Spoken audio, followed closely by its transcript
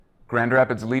Grand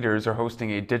Rapids leaders are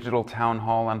hosting a digital town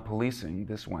hall on policing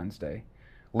this Wednesday.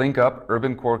 Link Up,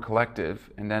 Urban Core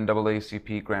Collective, and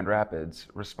NAACP Grand Rapids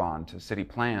respond to city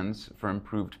plans for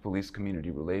improved police-community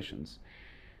relations.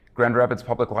 Grand Rapids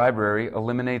Public Library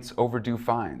eliminates overdue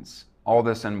fines. All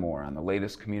this and more on the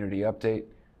latest community update,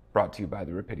 brought to you by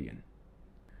the Rapidian.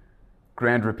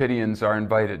 Grand Rapidians are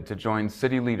invited to join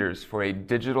city leaders for a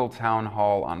digital town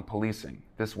hall on policing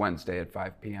this Wednesday at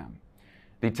 5 p.m.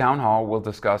 The town hall will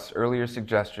discuss earlier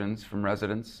suggestions from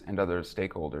residents and other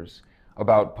stakeholders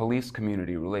about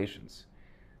police-community relations.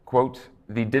 Quote,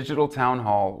 "The digital town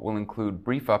hall will include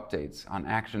brief updates on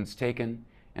actions taken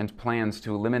and plans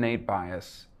to eliminate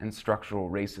bias and structural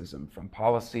racism from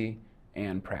policy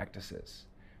and practices,"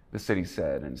 the city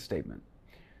said in a statement.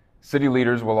 City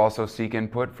leaders will also seek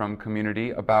input from community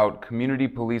about community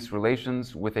police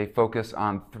relations with a focus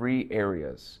on 3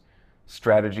 areas: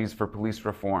 strategies for police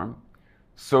reform,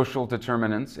 social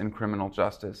determinants in criminal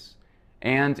justice,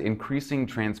 and increasing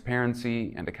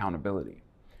transparency and accountability.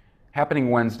 Happening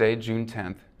Wednesday, June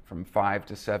 10th from 5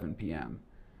 to 7 p.m.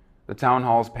 The town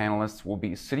hall's panelists will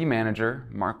be City Manager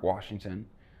Mark Washington,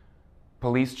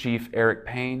 Police Chief Eric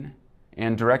Payne,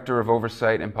 and Director of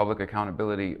Oversight and Public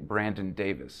Accountability Brandon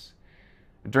Davis.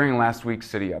 During last week's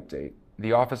City Update,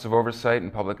 the Office of Oversight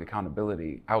and Public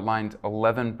Accountability outlined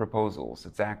 11 proposals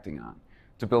it's acting on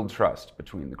to build trust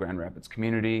between the Grand Rapids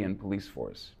community and police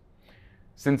force.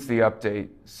 Since the update,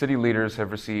 city leaders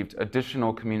have received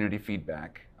additional community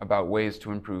feedback about ways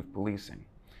to improve policing.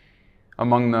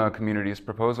 Among the community's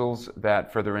proposals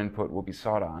that further input will be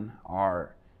sought on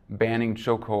are banning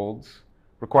chokeholds,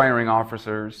 requiring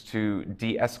officers to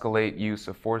de-escalate use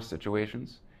of force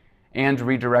situations, and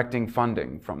redirecting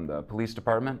funding from the police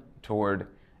department toward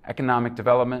economic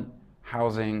development,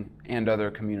 housing, and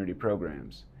other community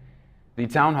programs. The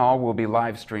town hall will be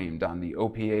live streamed on the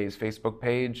OPA's Facebook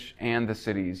page and the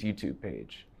city's YouTube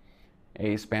page.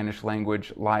 A Spanish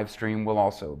language live stream will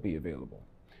also be available.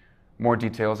 More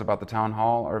details about the town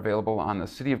hall are available on the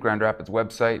City of Grand Rapids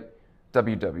website,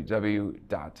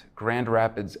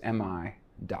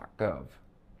 www.grandrapidsmi.gov.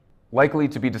 Likely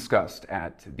to be discussed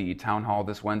at the town hall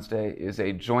this Wednesday is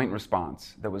a joint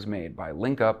response that was made by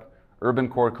Link Up, Urban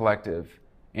Core Collective,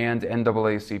 and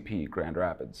NAACP Grand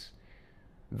Rapids.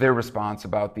 Their response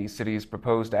about the city's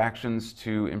proposed actions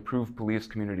to improve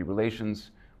police-community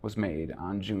relations was made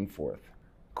on June 4th.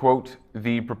 Quote,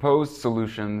 "The proposed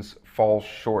solutions fall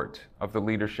short of the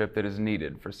leadership that is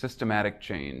needed for systematic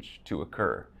change to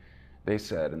occur," they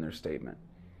said in their statement.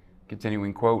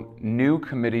 Continuing, quote, "New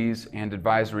committees and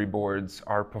advisory boards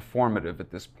are performative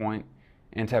at this point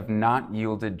and have not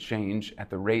yielded change at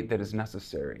the rate that is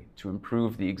necessary to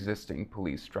improve the existing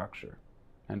police structure,"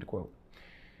 end quote.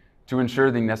 To ensure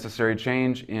the necessary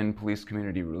change in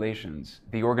police-community relations,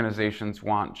 the organizations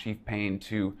want Chief Payne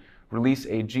to release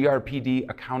a GRPD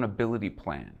accountability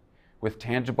plan with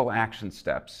tangible action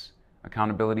steps,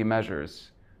 accountability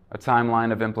measures, a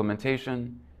timeline of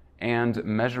implementation, and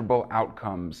measurable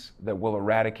outcomes that will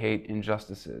eradicate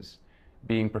injustices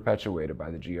being perpetuated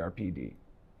by the GRPD.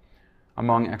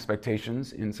 Among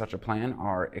expectations in such a plan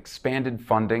are expanded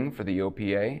funding for the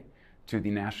OPA to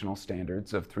the national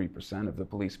standards of 3% of the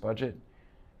police budget,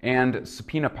 and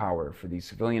subpoena power for the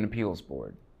Civilian Appeals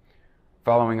Board.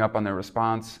 Following up on their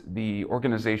response, the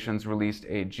organizations released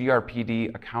a GRPD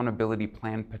accountability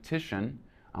plan petition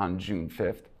on June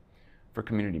 5th for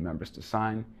community members to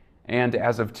sign, and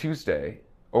as of Tuesday,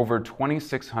 over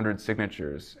 2,600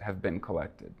 signatures have been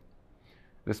collected.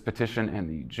 This petition and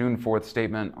the June 4th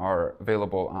statement are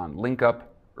available on Link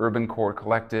Up, Urban Core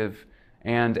Collective,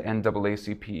 and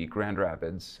NAACP Grand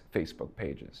Rapids Facebook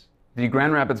pages. The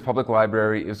Grand Rapids Public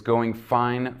Library is going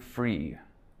fine-free,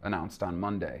 announced on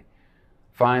Monday.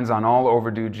 Fines on all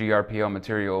overdue GRPL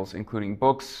materials, including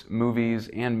books, movies,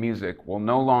 and music, will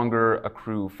no longer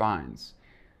accrue fines.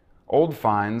 Old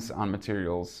fines on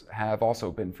materials have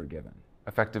also been forgiven,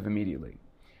 effective immediately.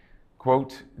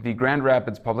 Quote, "The Grand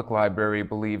Rapids Public Library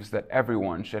believes that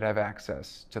everyone should have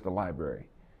access to the library,"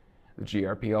 the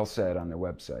GRPL said on their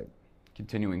website.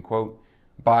 Continuing, quote,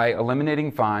 "By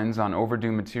eliminating fines on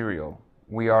overdue material,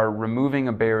 we are removing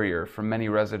a barrier for many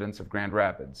residents of Grand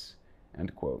Rapids,"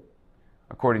 end quote.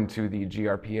 According to the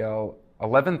GRPL,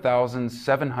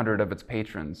 11,700 of its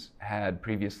patrons had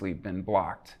previously been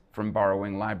blocked from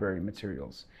borrowing library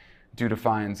materials due to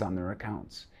fines on their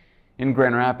accounts. In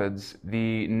Grand Rapids,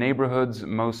 the neighborhoods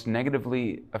most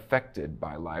negatively affected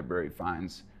by library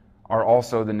fines are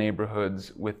also the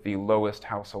neighborhoods with the lowest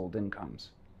household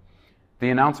incomes. The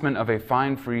announcement of a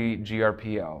fine-free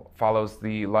GRPL follows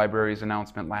the library's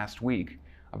announcement last week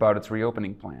about its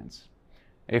reopening plans.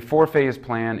 A 4-phase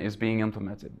plan is being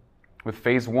implemented, with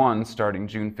Phase 1 starting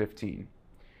June 15.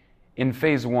 In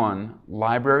Phase 1,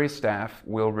 library staff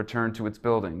will return to its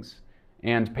buildings,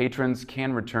 and patrons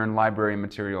can return library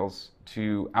materials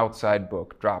to outside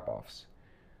book drop-offs.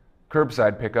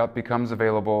 Curbside pickup becomes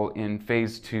available in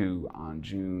Phase 2 on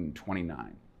June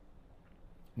 29.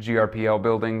 GRPL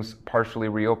buildings partially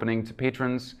reopening to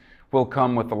patrons will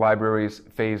come with the library's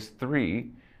Phase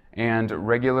 3, and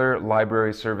regular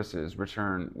library services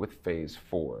return with Phase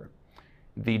 4.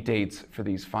 The dates for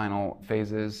these final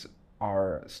phases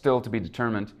are still to be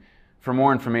determined. For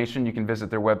more information, you can visit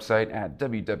their website at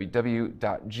www.grpl.org.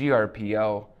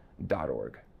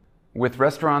 With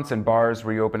restaurants and bars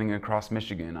reopening across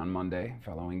Michigan on Monday,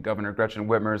 following Governor Gretchen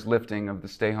Whitmer's lifting of the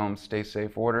Stay Home, Stay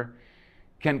Safe order,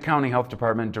 Kent County Health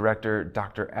Department Director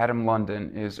Dr. Adam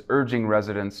London is urging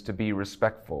residents to be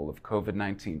respectful of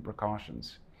COVID-19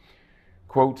 precautions.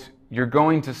 Quote, "You're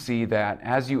going to see that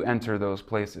as you enter those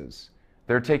places,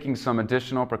 they're taking some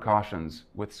additional precautions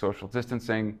with social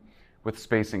distancing, with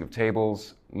spacing of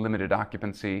tables, limited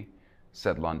occupancy,"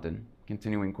 said London.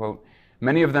 Continuing, quote,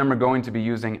 "Many of them are going to be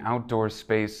using outdoor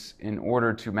space in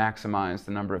order to maximize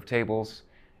the number of tables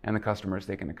and the customers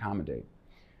they can accommodate.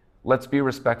 Let's be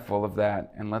respectful of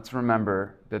that, and let's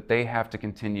remember that they have to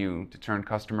continue to turn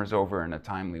customers over in a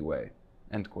timely way,"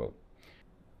 end quote.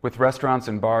 With restaurants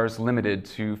and bars limited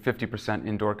to 50%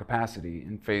 indoor capacity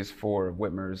in Phase 4 of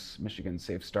Whitmer's Michigan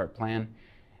Safe Start Plan,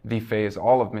 the phase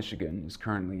all of Michigan is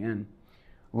currently in,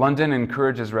 London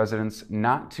encourages residents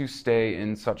not to stay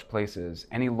in such places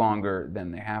any longer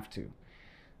than they have to.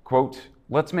 Quote,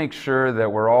 "Let's make sure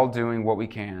that we're all doing what we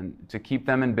can to keep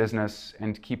them in business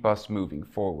and keep us moving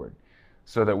forward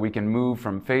so that we can move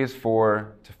from Phase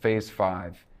 4 to Phase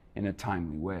 5 in a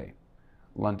timely way,"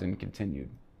 London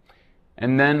continued.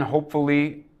 "And then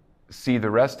hopefully see the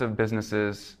rest of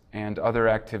businesses and other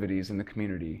activities in the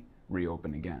community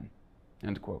reopen again,"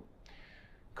 end quote.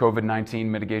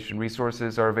 COVID-19 mitigation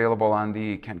resources are available on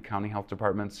the Kent County Health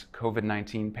Department's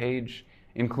COVID-19 page,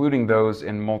 including those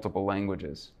in multiple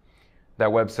languages. That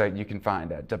website you can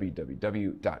find at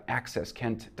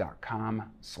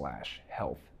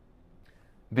www.accesskent.com/health.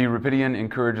 The Rapidian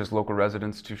encourages local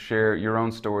residents to share your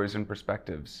own stories and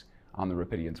perspectives on the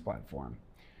Rapidian's platform.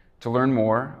 To learn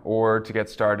more or to get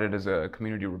started as a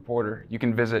community reporter, you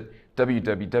can visit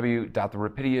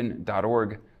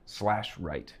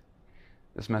www.therapidian.org/write.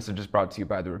 This message is brought to you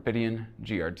by the Rapidian,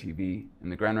 GRTV,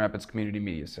 and the Grand Rapids Community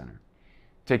Media Center.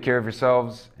 Take care of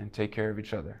yourselves and take care of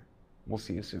each other. We'll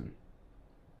see you soon.